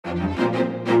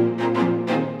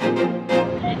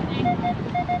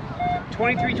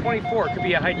23, 24. Could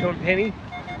be a high-tone penny.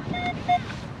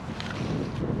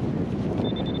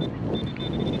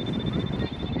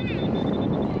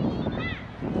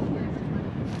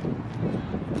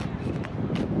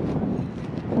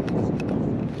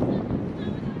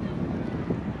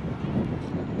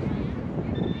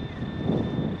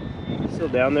 Still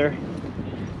down there.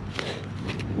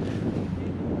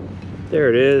 There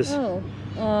it is. Oh.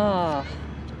 Oh.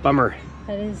 Bummer.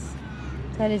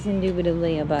 That is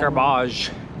indubitably a bummer.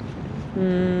 Garbage.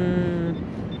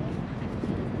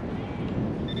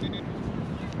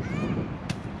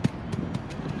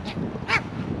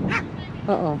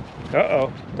 Uh-oh.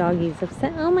 Uh-oh. Doggy's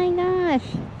upset. Oh my gosh.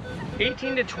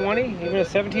 18 to 20, even a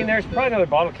 17 there. It's probably another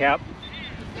bottle cap.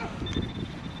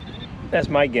 That's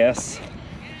my guess.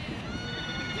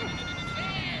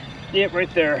 Yep,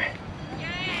 right there.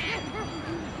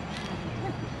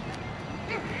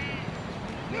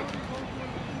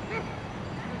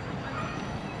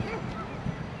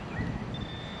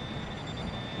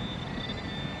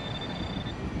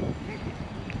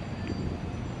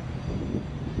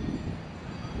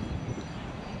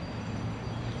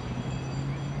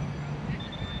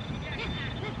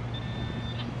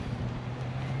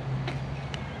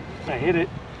 I hit it.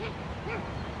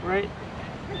 Right.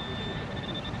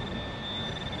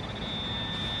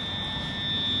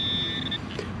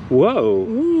 Whoa.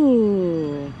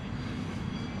 Ooh.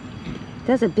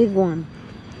 That's a big one.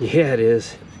 Yeah, it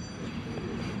is.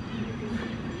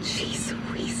 Jeez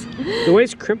Louise. The way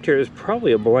it's crimped here is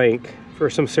probably a blank for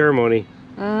some ceremony.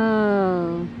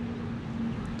 Oh.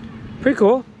 Pretty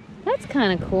cool. That's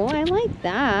kind of cool. I like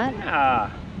that.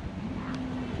 Ah.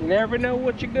 You never know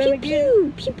what you're gonna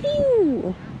get. Pew pew. Pew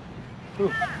pew.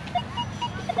 Ooh.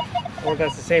 Well,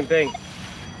 that's the same thing.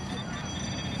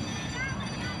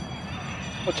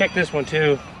 We'll check this one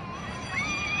too.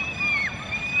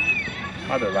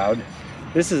 Oh, they're loud.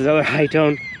 This is another high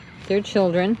tone. They're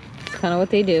children. It's kind of what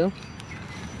they do.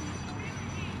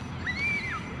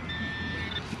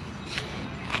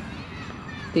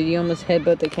 Dude, you almost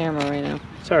headbutt the camera right now.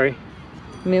 Sorry.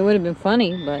 I mean, it would have been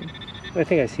funny, but... I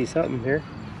think I see something here.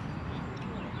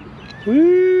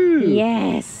 Woo!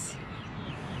 Yes!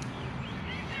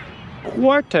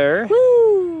 Quarter.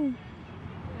 Woo!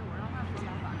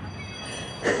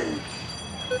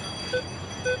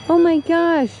 Oh my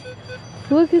gosh!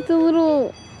 Look at the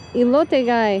little elote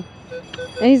guy.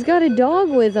 And he's got a dog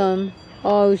with him.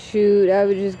 Oh shoot, I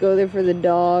would just go there for the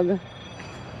dog.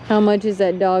 How much is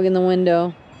that dog in the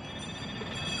window?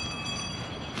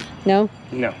 No?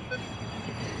 No.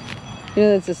 You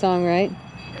know that's a song, right?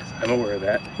 Yes, I'm aware of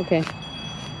that. Okay.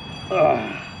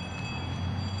 Ugh.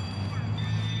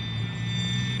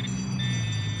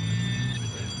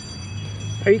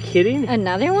 Are you kidding?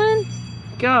 Another one?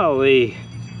 Golly.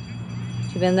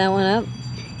 Did you bend that one up?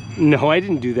 No, I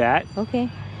didn't do that. Okay.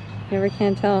 Never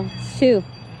can tell. It's two.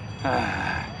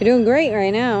 You're doing great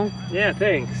right now. Yeah,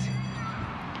 thanks.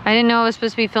 I didn't know I was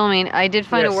supposed to be filming. I did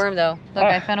find Yes. a worm though. Look,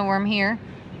 I found a worm here.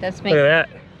 That's me. Look at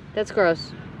that. That's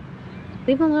gross.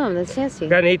 Leave him alone. That's nasty.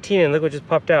 Got an 18 and look what just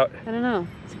popped out. I don't know.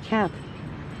 It's a cap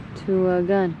to a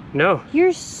gun. No.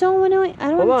 You're so annoying. I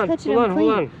don't want to touch it.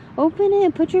 Hold on. Open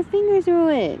it. Put your finger through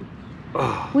it.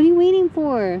 Oh. What are you waiting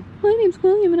for? My name's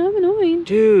William and I'm annoying.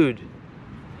 Dude.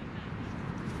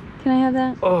 Can I have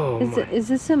that? Oh Is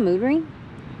this a mood ring?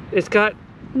 It's got...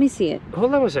 Let me see it.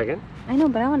 Hold on a second. I know,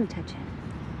 but I want to touch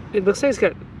it. It looks like it's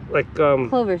got like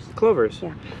Clovers. Clovers.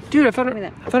 Yeah. Dude, I found Give me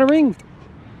that. I found a ring.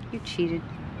 You cheated.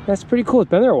 That's pretty cool.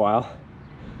 It's been there a while.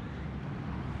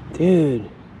 Dude.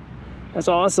 That's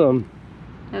awesome.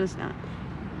 No, it's not.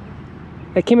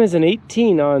 That came as an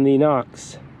 18 on the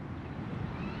Knox.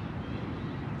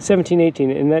 17,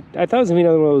 18, and that I thought it was gonna be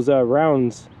another one of those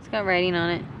rounds. It's got writing on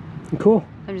it. Cool.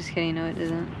 I'm just kidding. No, it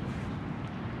doesn't.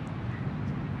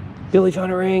 Billy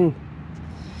found a ring.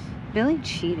 Billy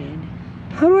cheated.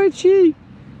 How do I cheat?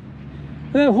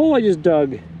 That hole I just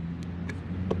dug.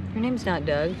 Your name's not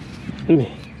Doug.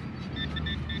 Me.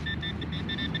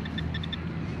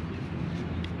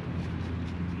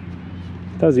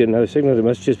 That was getting another signal. It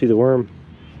must just be the worm.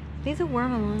 Leave the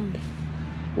worm alone.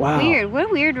 Wow. Weird. What a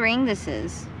weird ring this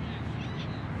is.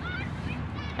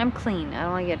 I'm clean. I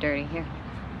don't want to get dirty. Here.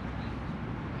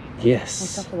 I Yes.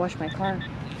 still have to wash my car.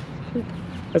 Poop.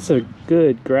 That's a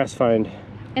good grass find.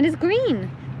 And it's green.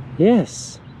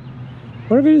 Yes.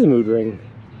 What if it is a mood ring?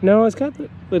 No, it's got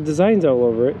the designs all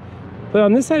over it. But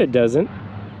on this side it doesn't.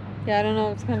 Yeah, I don't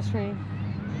know. It's kind of strange.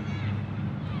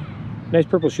 Nice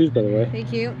purple shoes, by the way.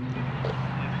 Thank you.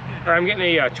 All right, I'm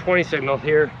getting a 20 signal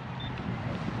here.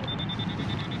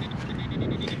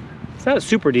 It's not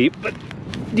super deep, but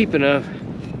deep enough.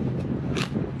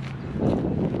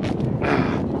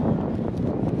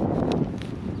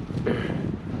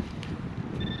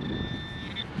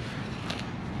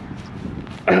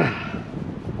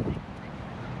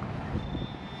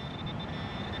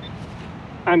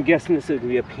 I'm guessing this is gonna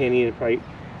be a penny and probably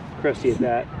crusty at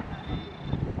that.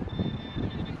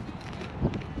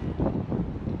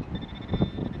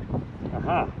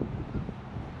 Aha.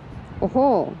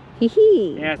 Oh, hee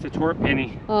hee. Yeah, it's a tort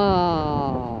penny.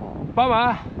 Oh.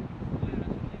 Bye-bye.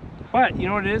 But you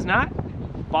know what it is not?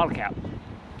 Bottle cap.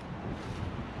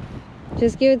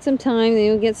 Just give it some time, then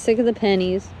you'll get sick of the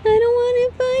pennies. I don't want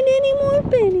to find any more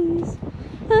pennies.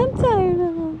 I'm tired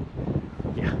of them.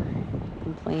 Yeah.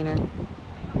 Complainer.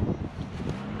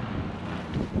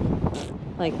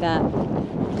 Like that.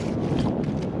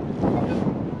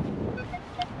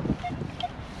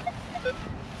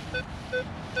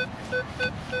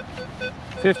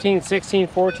 $15, $16,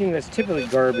 $14, that's typically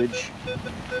garbage.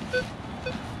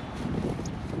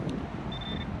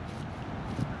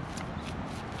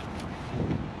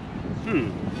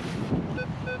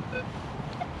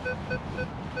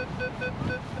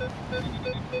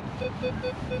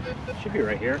 Should be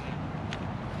right here.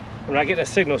 I'm not getting a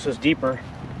signal, so it's deeper.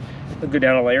 We'll go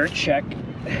down a layer and check.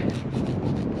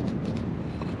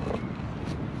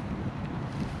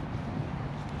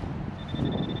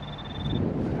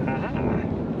 Aha.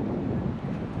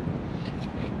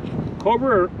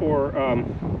 Cobra or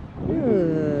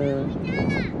Ew.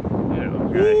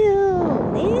 okay.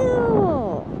 Ew.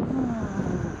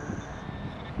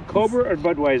 Cobra or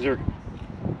Budweiser?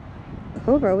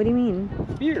 Cobra, what do you mean?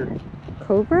 Beer.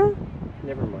 Cobra?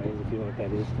 Never mind if you know what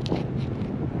that is.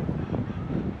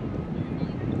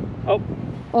 Oh.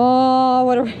 Oh,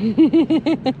 what a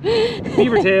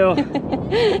Beaver tail. You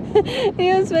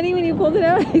know, it's funny when you pulled it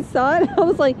out, I saw it, I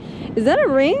was like, is that a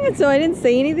ring? So I didn't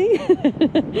say anything.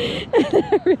 And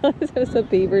I realized it was a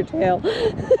beaver tail.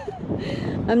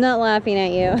 I'm not laughing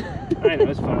at you. I know,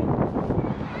 it's fine.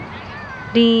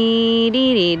 Dee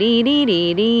dee dee dee dee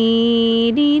dee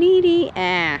dee dee dee dee.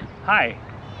 Ah. Hi.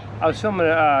 I was filming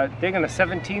Diggin a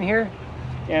 17 here,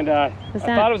 and I What's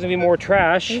that? thought it was gonna be more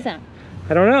trash. What is that?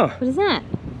 I don't know. What is that?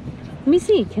 Let me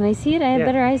see. Can I see it? I have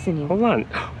better eyes than you. Hold on.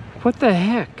 What the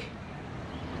heck?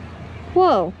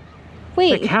 Whoa.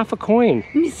 Wait. It's like half a coin.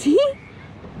 Let me see.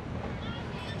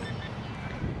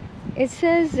 It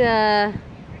says, That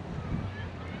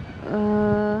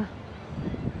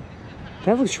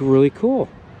looks really cool.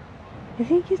 I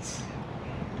think it's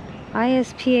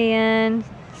ISPAN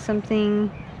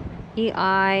something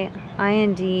EINDREX.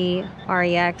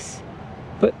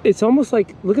 But it's almost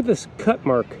like, look at this cut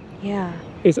mark. Yeah.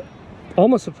 It's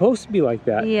almost supposed to be like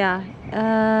that. Yeah.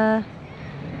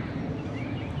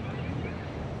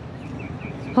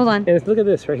 Hold on. And it's, look at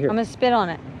this right here. I'm gonna spit on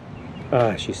it.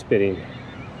 Ah, she's spitting.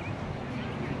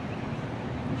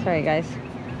 Sorry, guys.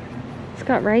 It's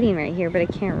got writing right here, but I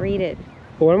can't read it.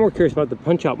 Well, I'm more curious about the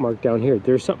punch out mark down here.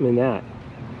 There's something in that.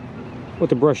 We'll have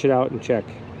to brush it out and check.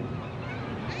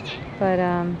 But,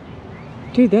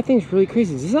 dude, that thing's really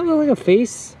crazy. Does that look like a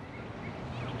face?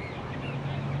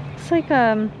 it's like,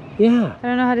 Yeah. I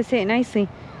don't know how to say it nicely.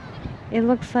 It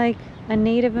looks like a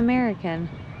Native American.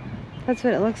 That's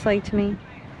what it looks like to me.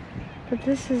 But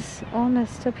this is all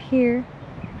messed up here.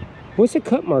 What's the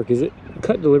cut mark? Is it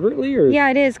cut deliberately or? Yeah,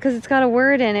 it is, because it's got a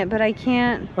word in it, but I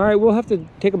can't. All right, we'll have to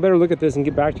take a better look at this and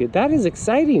get back to you. That is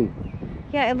exciting.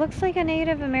 Yeah, it looks like a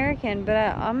Native American, but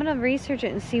I'm going to research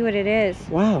it and see what it is.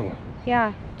 Wow.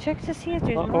 Yeah, check to see if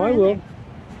there's more Oh, I in will. there.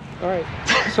 All right.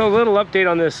 So a little update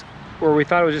on this where we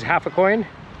thought it was just half a coin.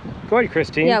 Go ahead,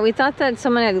 Christine. Yeah, we thought that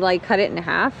someone had like cut it in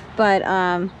half, but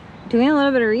doing a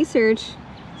little bit of research,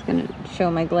 it's gonna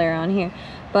show my glare on here,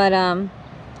 but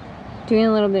doing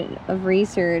a little bit of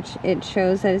research, it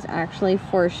shows that it's actually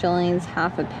 4 shillings,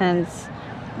 half a pence,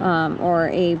 or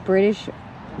a British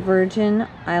Virgin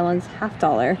Islands $half.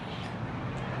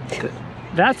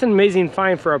 That's an amazing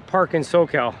find for a park in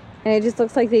SoCal. And it just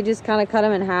looks like they just kind of cut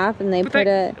them in half and they put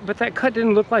it. But that cut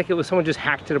didn't look like it was someone just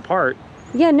hacked it apart.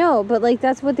 Yeah, no, but like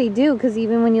that's what they do, because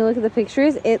even when you look at the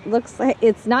pictures, it looks like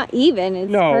it's not even.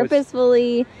 It's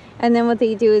purposefully, and then what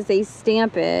they do is they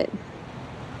stamp it.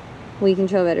 We can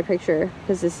show a better picture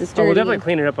because this is dirty. Oh, we'll definitely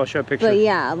clean it up. I'll show a picture. But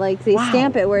yeah, like they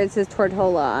stamp it where it says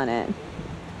Tortola on it.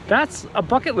 That's a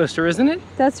bucket lister, isn't it?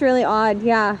 That's really odd.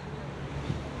 Yeah.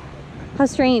 How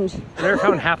strange. I never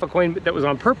found half a coin that was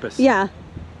on purpose. Yeah.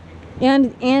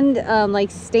 And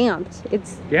like stamped.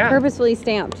 It's purposefully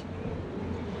stamped.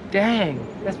 Dang,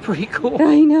 that's pretty cool.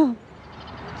 I know.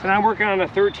 So now I'm working on a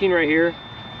 13 right here,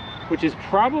 which is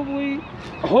probably,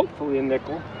 hopefully a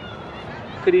nickel.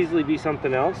 Could easily be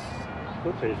something else.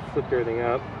 Whoops, I just flipped everything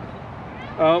up.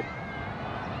 Oh,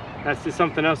 that's just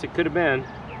something else it could have been.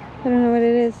 I don't know what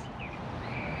it is.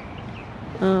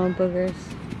 Oh, boogers.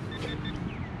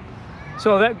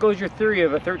 So that goes your theory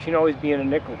of a 13 always being a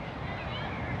nickel.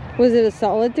 Was it a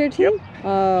solid 13? Yep.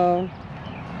 Oh.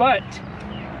 But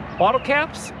bottle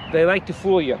caps, they like to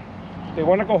fool you. They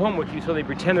want to go home with you, so they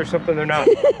pretend they're something they're not.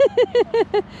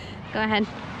 Go ahead.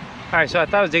 All right, so I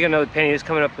thought I was digging another penny. It's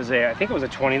coming up as I think it was a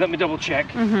 20. Let me double check.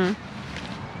 Mm-hmm.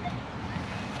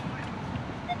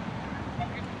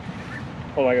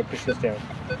 Oh, I gotta push this down.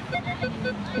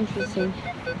 Interesting.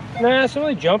 Nah, it's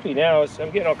really jumpy now. I'm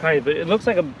getting all kinds, but it looks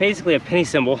like basically a penny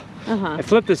symbol. Uh-huh. I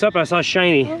flipped this up and I saw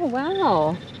shiny. Oh,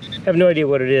 wow. I have no idea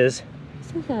what it is.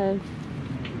 It's like a...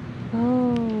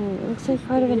 Oh, it looks like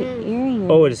part of an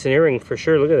earring. Oh, it's an earring for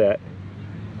sure. Look at that.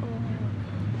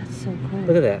 That's so cool.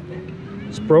 Look at that.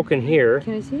 It's broken here.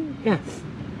 Can I see it? Yeah.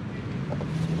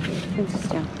 Put this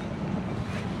down.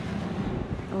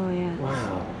 Oh, yeah.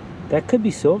 Wow. That could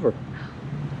be silver.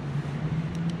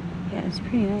 Yeah, it's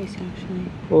pretty nice, actually.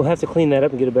 We'll have to clean that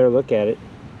up and get a better look at it.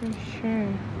 For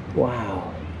sure.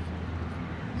 Wow.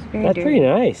 It's very That's dirty. pretty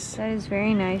nice. That is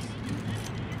very nice.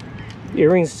 The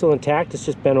earring's still intact. It's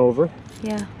just bent over.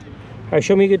 Yeah. All right,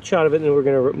 show me a good shot of it, and then we're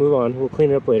going to move on. We'll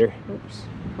clean it up later. Oops.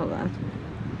 Hold on.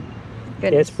 Yeah,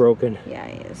 Goodness. it's broken. Yeah,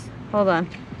 it is. Hold on.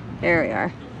 There we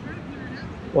are.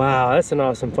 Wow, that's an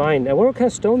awesome find. I wonder what kind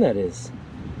of stone that is.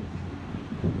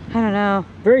 I don't know.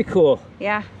 Very cool.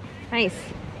 Yeah. Nice.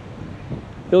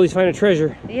 Billy's finding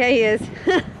treasure. Yeah, he is.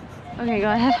 Okay,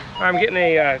 go ahead. I'm getting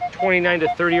a 29 to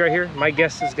 30 right here. My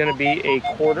guess is going to be a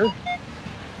quarter.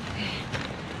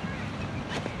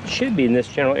 Should be in this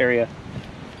general area.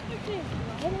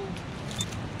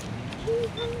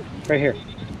 Right here.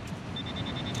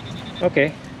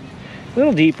 Okay. A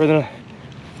little deeper than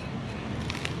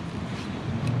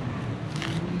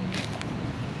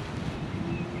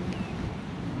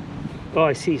Oh,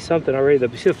 I see something already.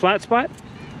 You see the flat spot?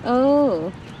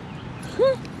 Oh.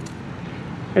 Huh.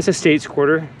 That's a States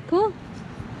quarter. Cool.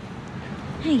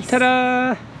 Nice.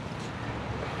 Ta-da!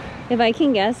 If I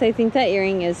can guess, I think that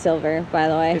earring is silver, by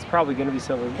the way. It's probably going to be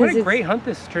silver. What a it's- great hunt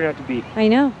this turned out to be. I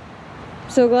know.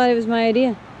 So glad it was my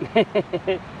idea.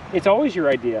 It's always your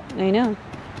idea. I know.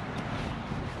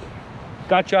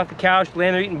 Got you off the couch,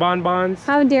 laying there eating bonbons.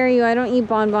 How dare you? I don't eat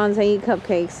bonbons, I eat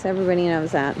cupcakes. Everybody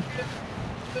knows that.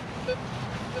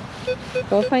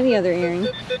 Go find the other earring.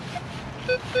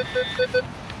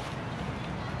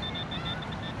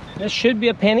 This should be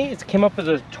a penny. It came up as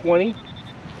a 20.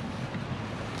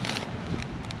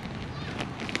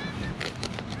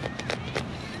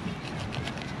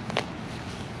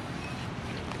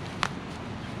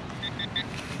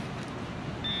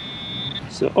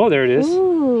 So, oh, there it is.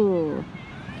 Ooh.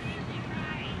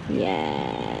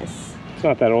 Yes. It's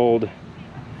not that old.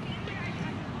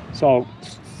 It's all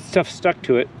stuff stuck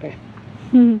to it.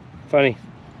 Funny.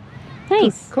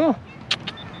 Nice. Cool.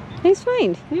 Nice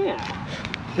find. Yeah.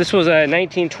 This was a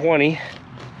 1920.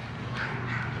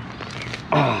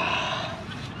 Ah.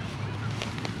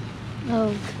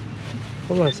 Oh.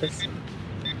 Hold on a sec.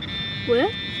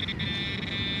 What?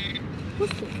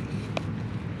 What's this?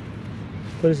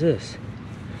 What is this?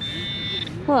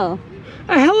 Whoa.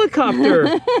 A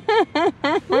helicopter!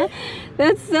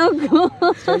 That's so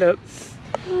cool. Stand up.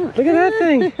 Look at that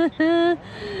thing.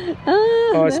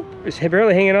 Oh, it's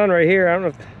barely hanging on right here. I don't know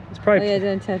if it's probably. Oh yeah,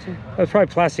 don't touch it. That's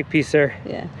probably a plastic piece there.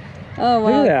 Yeah. Oh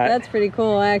Look wow, at that. that's pretty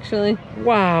cool actually.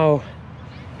 Wow.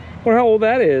 Wonder how old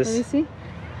that Let me is. see.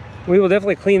 We will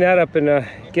definitely clean that up and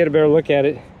get a better look at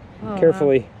it Oh,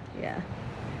 carefully. wow. Yeah.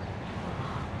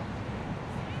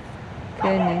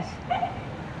 Goodness.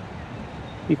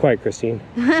 Be quiet, Christine.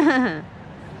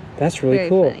 That's really Very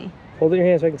cool. funny. Hold it in your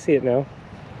hand so I can see it now.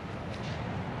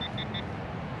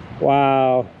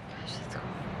 Wow. Gosh, that's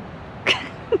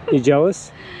cool. You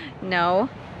jealous? No.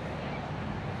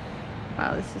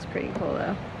 Wow, this is pretty cool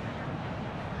though.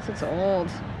 This looks old,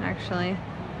 actually.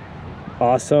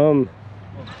 Awesome.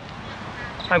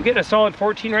 I'm getting a solid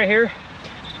 14 right here.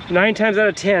 9 times out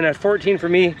of 10 at 14 for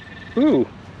me. Ooh.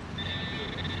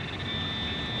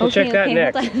 We'll check that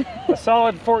next. A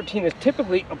solid 14 is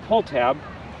typically a pull tab,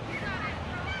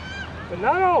 but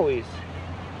not always.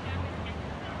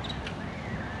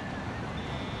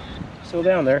 Still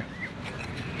down there.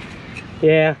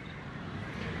 Yeah.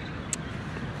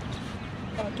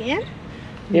 Again?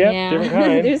 Yep, Yeah. different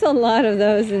kind. There's a lot of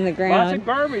those in the Lots ground. of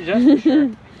garbage, that's for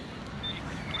sure.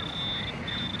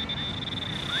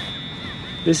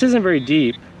 This isn't very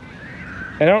deep.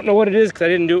 I don't know what it is because I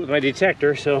didn't do it with my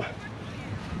detector, so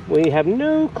we have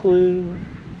no clue.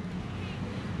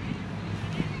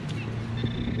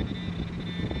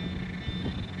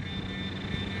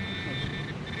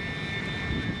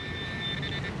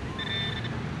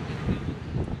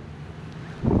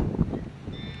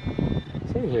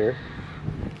 It's in here.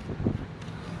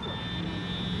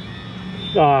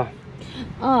 Ah,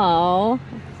 Oh.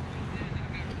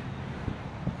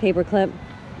 paper clip.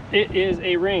 It is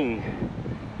a ring.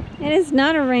 It is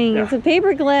not a ring. Yeah. It's a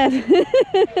paper clip.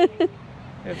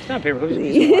 It's not paper clip, it's a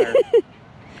piece of wire.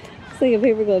 It's like a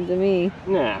paper clip to me.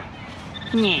 Nah.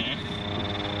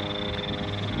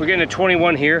 We're getting a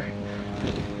 21 here.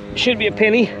 Should be a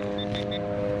penny.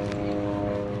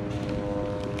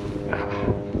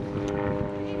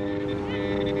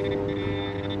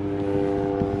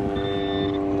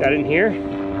 Got in here.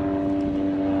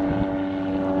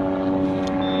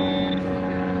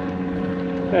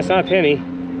 That's not a penny.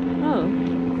 Oh.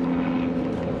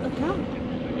 Look how.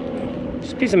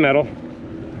 Just a piece of metal.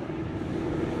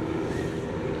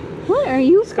 What are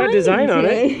you It's got finding design on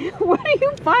today? What are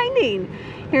you finding?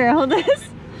 Here, hold this.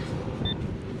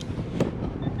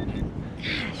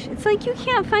 Gosh, it's like you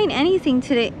can't find anything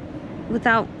today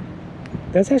without...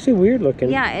 That's actually weird looking.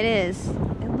 Yeah, it is.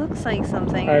 It looks like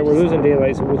something. All right, we're losing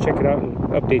daylight, so we'll check it out and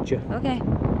update you. Okay.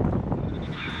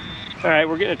 All right,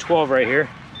 we're getting a 12 right here.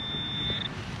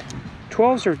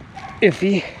 12s are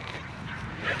iffy,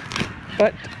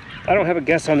 but I don't have a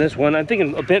guess on this one. I'm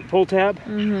thinking a bent pull tab.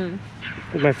 Mm-hmm.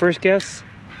 Is my first guess.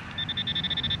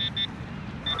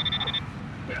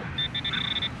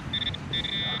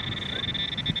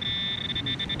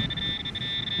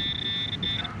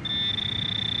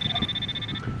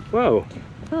 Whoa.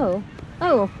 Oh.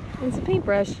 Oh, it's a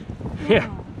paintbrush.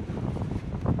 Yeah.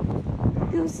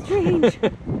 It was strange.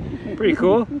 Pretty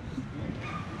cool.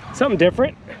 Something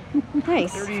different.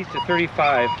 Nice. 30 to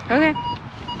 35. Okay.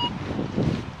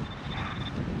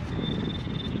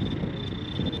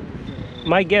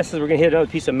 My guess is we're gonna hit another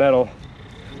piece of metal.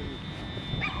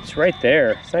 It's right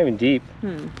there. It's not even deep.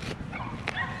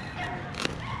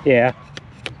 Yeah.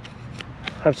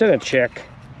 I'm still gonna check.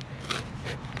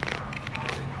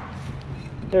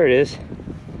 There it is.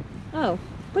 Oh,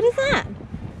 what is that?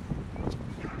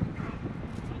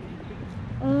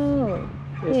 Oh,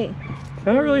 wait.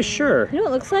 I'm not really sure. You know what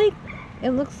it looks like?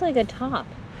 It looks like a top.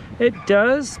 It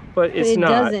does, but it's But it not.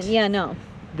 doesn't. Yeah, no.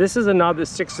 This is a knob that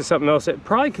sticks to something else. It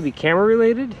probably could be camera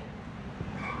related.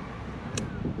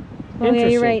 Oh, yeah,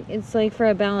 you're right. It's like for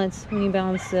a balance, when you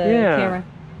balance the camera.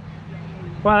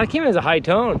 Wow, that came in as a high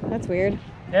tone. That's weird.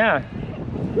 Yeah.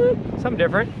 Something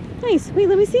different. Nice. Wait,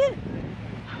 let me see it.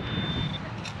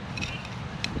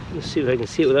 Let's see if I can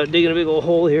see it without digging a big old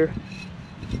hole here.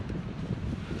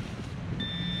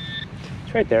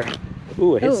 It's right there.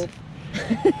 Ooh, it hits.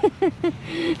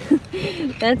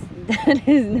 That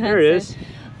is nuts. There it is.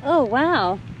 Oh,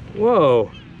 wow.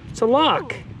 Whoa. It's a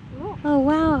lock. Oh,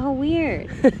 wow. How weird.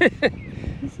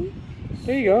 You see?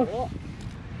 There you go.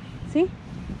 See?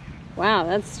 Wow,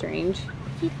 that's strange.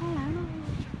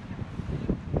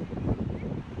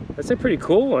 That's a pretty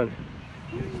cool one.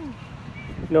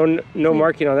 No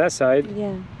marking on that side.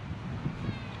 Yeah.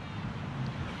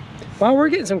 Wow, we're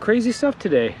getting some crazy stuff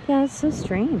today. Yeah, it's so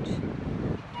strange.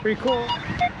 Pretty cool.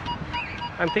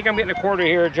 I think I'm getting a quarter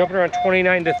here, jumping around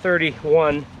 29 to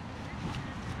 31.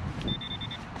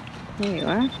 There you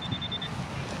are.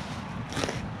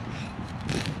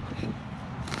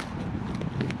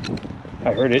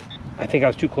 I heard it. I think I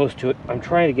was too close to it. I'm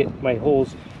trying to get my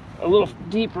holes a little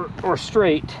deeper or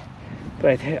straight,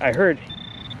 but I heard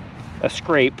a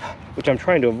scrape, which I'm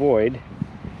trying to avoid.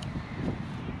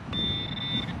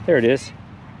 There it is.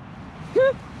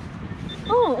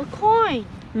 Oh, a coin.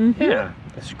 Yeah,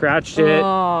 I scratched it.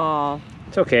 Oh.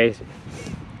 It's okay.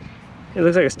 It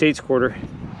looks like a States quarter.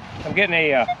 I'm getting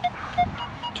a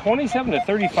 27 to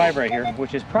 35 right here,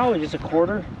 which is probably just a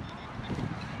quarter.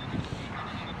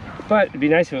 But it'd be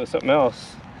nice if it was something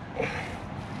else.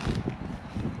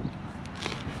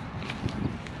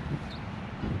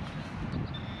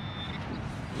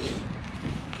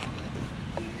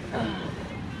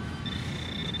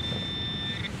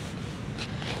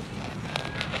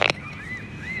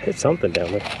 Hit something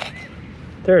down there.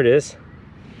 There it is.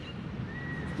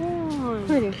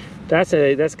 Pretty.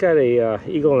 That's got a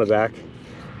eagle in the back.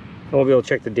 I won't be able to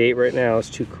check the date right now. It's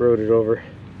too corroded over.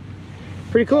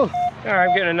 Pretty cool. All right,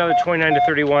 I'm getting another 29 to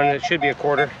 31. It should be a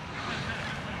quarter.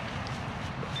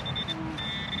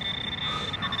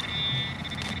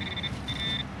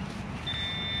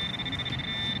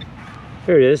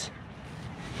 There it is.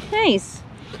 Nice.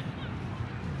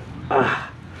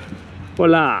 Ah,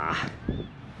 voila.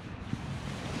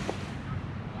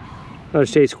 Another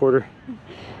States quarter.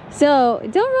 So,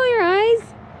 don't roll your eyes.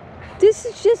 This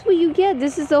is just what you get.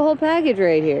 This is the whole package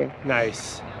right here.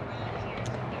 Nice.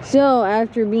 So,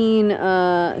 after being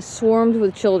swarmed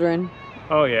with children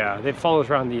Oh yeah, they followed us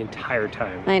around the entire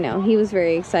time. I know, he was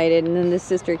very excited, and then the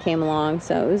sister came along,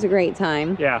 so it was a great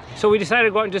time. Yeah, so we decided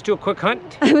to go out and just do a quick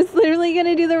hunt. I was literally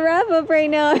gonna do the wrap up right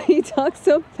now. He talks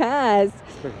so fast.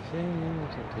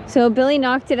 So Billy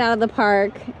knocked it out of the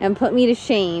park and put me to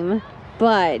shame,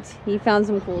 but he found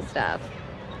some cool stuff.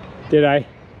 Did I?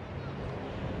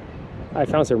 I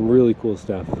found some really cool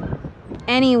stuff.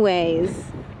 Anyways,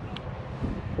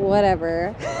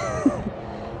 whatever.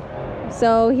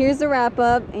 So here's the wrap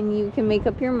up, and you can make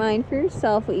up your mind for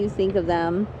yourself what you think of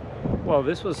them. Well,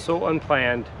 this was so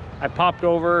unplanned. I popped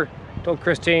over, told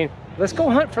Christine, let's go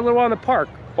hunt for a little while in the park.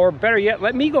 Or better yet,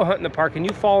 let me go hunt in the park and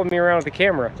you follow me around with the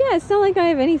camera. Yeah, it's not like I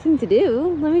have anything to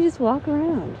do. Let me just walk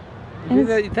around.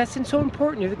 That's so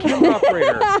important. You're the camera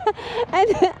operator.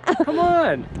 Come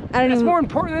on. That's more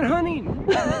important than hunting.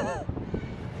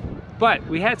 But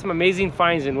we had some amazing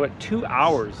finds in, what, 2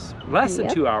 hours? Less than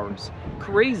 2 hours.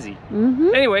 Crazy.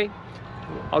 Anyway,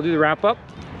 I'll do the wrap up.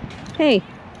 Hey,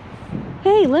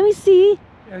 let me see.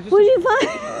 What did you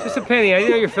find? Just a penny. I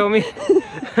didn't know you're filming.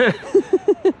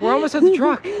 We're almost at the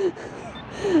truck.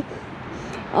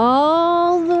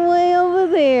 All the way over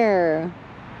there.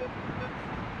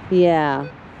 Yeah.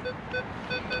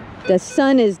 The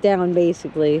sun is down,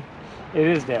 basically. It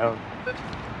is down.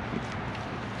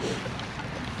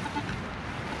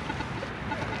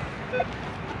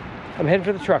 I'm heading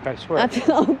for the truck, I swear.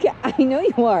 Okay, I know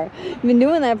you are. You've been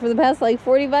doing that for the past like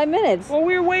 45 minutes. Well,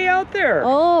 we're way out there.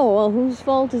 Oh, well, whose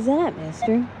fault is that,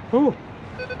 mister? Who?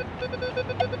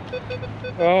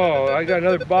 Oh, I got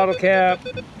another bottle cap.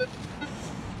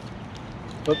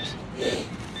 Oops.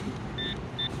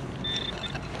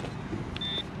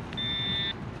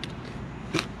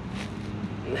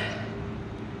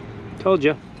 Told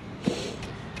you.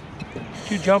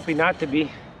 Too jumpy not to be.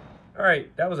 All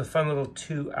right, that was a fun little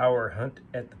 2-hour hunt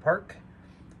at the park.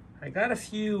 I got a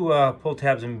few pull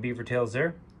tabs and beaver tails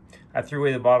there. I threw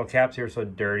away the bottle caps here, so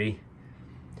dirty.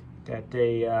 Got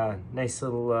a nice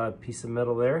little piece of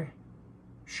metal there,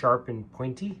 sharp and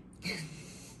pointy.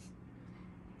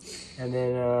 And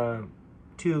then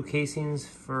 2 casings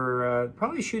for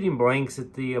probably shooting blanks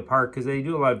at the park, because they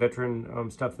do a lot of veteran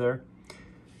stuff there.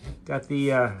 Got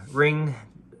the ring,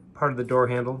 part of the door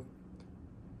handle,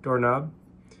 doorknob.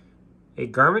 A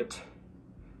garment.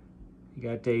 You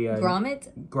got a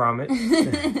grommet. Grommet.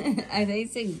 I thought you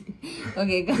said.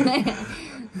 Okay, go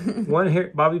ahead. 1 hair,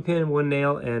 bobby pin, 1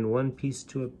 nail, and 1 piece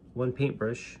to 1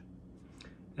 paintbrush.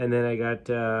 And then I got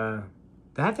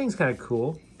that thing's kind of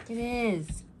cool. It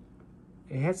is.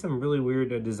 It had some really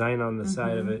weird design on the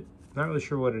side of it. Not really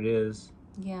sure what it is.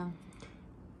 Yeah.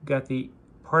 Got the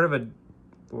part of a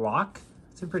lock.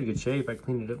 It's in pretty good shape. I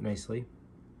cleaned it up nicely.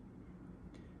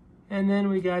 And then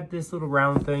we got this little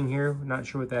round thing here. Not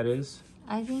sure what that is.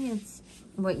 I think it's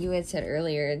what you had said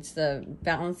earlier. It's the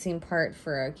balancing part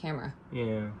for a camera.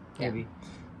 Yeah, maybe.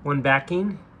 1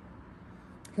 backing.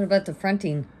 What about the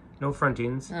fronting? No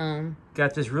frontings.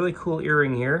 Got this really cool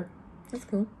earring here. That's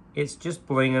cool. It's just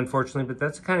bling, unfortunately, but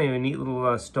that's kind of a neat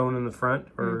little stone in the front,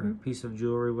 or piece of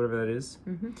jewelry, whatever that is.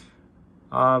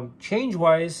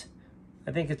 Change-wise,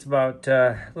 I think it's about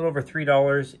a little over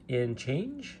 $3 in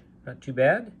change. Not too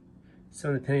bad.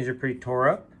 Some of the pennies are pretty tore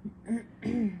up.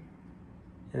 And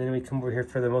then we come over here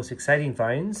for the most exciting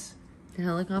finds. The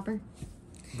helicopter?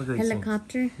 Look at these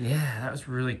Helicopter? things. Yeah, that was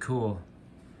really cool.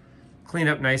 Cleaned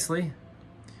up nicely.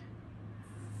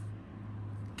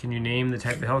 Can you name the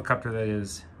type of helicopter that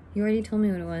is? You already told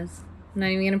me what it was. I'm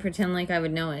not even going to pretend like I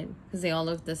would know it, because they all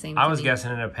look the same. I was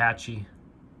guessing an Apache.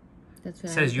 That's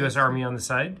what it says U.S. Army on the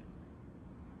side.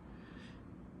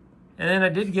 And then I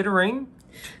did get a ring.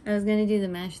 I was going to do the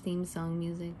MASH theme song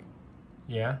music.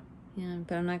 Yeah? Yeah,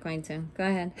 but I'm not going to. Go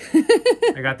ahead.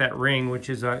 I got that ring, which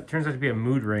is turns out to be a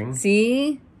mood ring.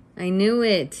 See? I knew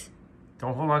it.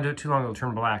 Don't hold on to it too long, it'll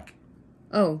turn black.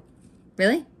 Oh,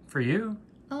 really? For you.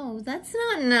 Oh, that's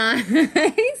not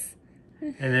nice.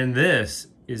 And then this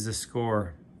is the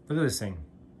score. Look at this thing.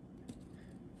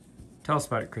 Tell us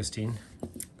about it, Christine.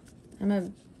 I'm a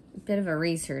bit of a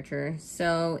researcher.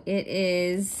 So it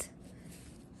is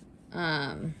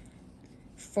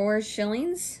 4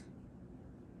 shillings,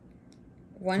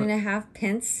 1.5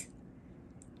 pence.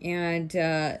 And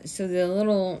so the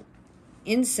little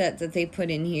inset that they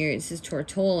put in here, it says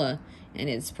Tortola, and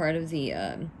it's part of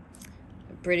the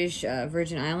British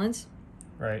Virgin Islands.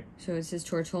 Right. So it says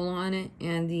Tortola on it,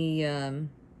 and the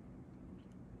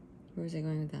where was I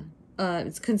going with that?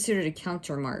 It's considered a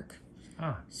counter mark.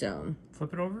 Ah. So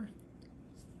flip it over.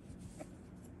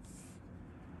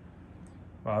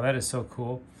 Wow, that is so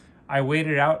cool. I weighed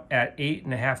it out at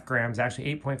 8.5 grams,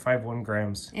 actually 8.51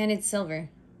 grams. And it's silver.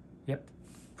 Yep.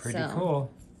 Pretty So.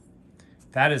 cool.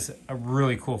 That is a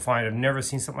really cool find. I've never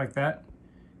seen something like that,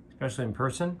 especially in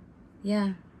person.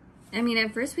 Yeah. I mean,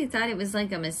 at first we thought it was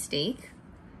like a mistake.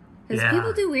 Because Yeah.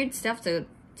 people do weird stuff to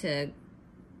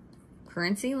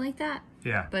currency like that.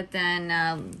 Yeah. But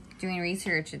then doing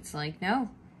research, it's like, no.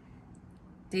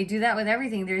 They do that with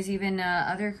everything. There's even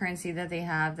other currency that they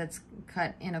have that's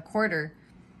cut in a quarter.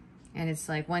 And it's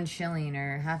like 1 shilling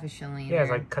or half a shilling. Yeah,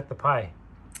 it's like cut the pie.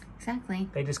 Exactly.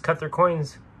 They just cut their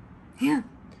coins. Yeah.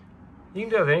 You can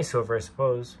do it with any silver, I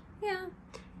suppose. Yeah.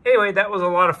 Anyway, that was a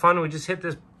lot of fun. We just hit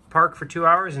this park for 2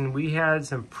 hours and we had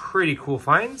some pretty cool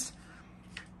finds.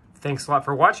 Thanks a lot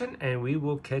for watching, and we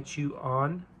will catch you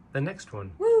on the next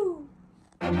one. Woo!